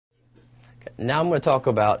Now I'm going to talk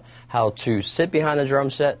about how to sit behind the drum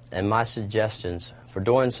set and my suggestions for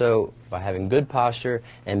doing so by having good posture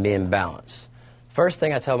and being balanced. First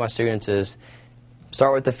thing I tell my students is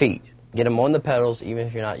start with the feet. Get them on the pedals even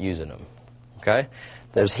if you're not using them. Okay?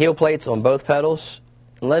 There's heel plates on both pedals.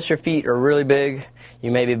 Unless your feet are really big,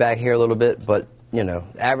 you may be back here a little bit, but you know,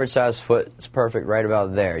 average size foot is perfect right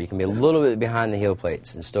about there. You can be a little bit behind the heel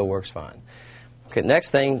plates and still works fine. Okay,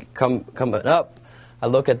 next thing, coming up, I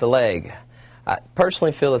look at the leg. I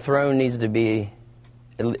personally feel the throne needs to be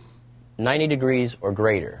 90 degrees or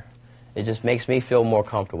greater. It just makes me feel more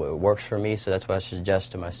comfortable. It works for me, so that's what I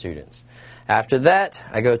suggest to my students. After that,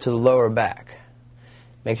 I go to the lower back,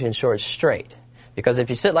 making sure it's straight. Because if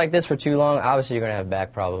you sit like this for too long, obviously you're going to have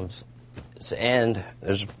back problems. And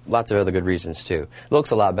there's lots of other good reasons, too. It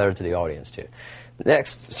looks a lot better to the audience, too.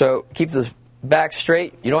 Next, so keep the back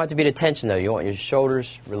straight. You don't have to be at attention, though. You want your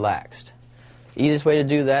shoulders relaxed. The easiest way to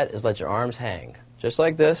do that is let your arms hang, just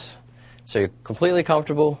like this. So you're completely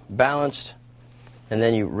comfortable, balanced, and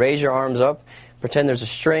then you raise your arms up. Pretend there's a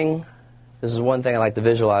string. This is one thing I like to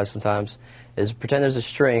visualize sometimes, is pretend there's a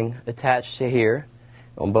string attached to here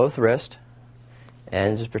on both wrists,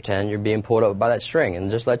 and just pretend you're being pulled up by that string, and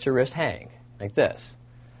just let your wrist hang, like this.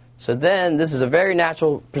 So then, this is a very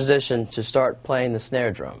natural position to start playing the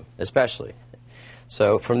snare drum, especially.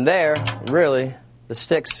 So from there, really, the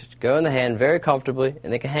sticks go in the hand very comfortably,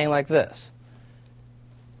 and they can hang like this.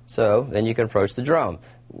 So then you can approach the drum.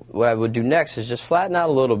 What I would do next is just flatten out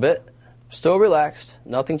a little bit, still relaxed,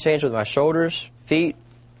 nothing changed with my shoulders, feet,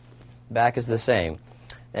 back is the same.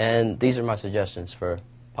 And these are my suggestions for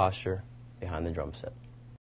posture behind the drum set.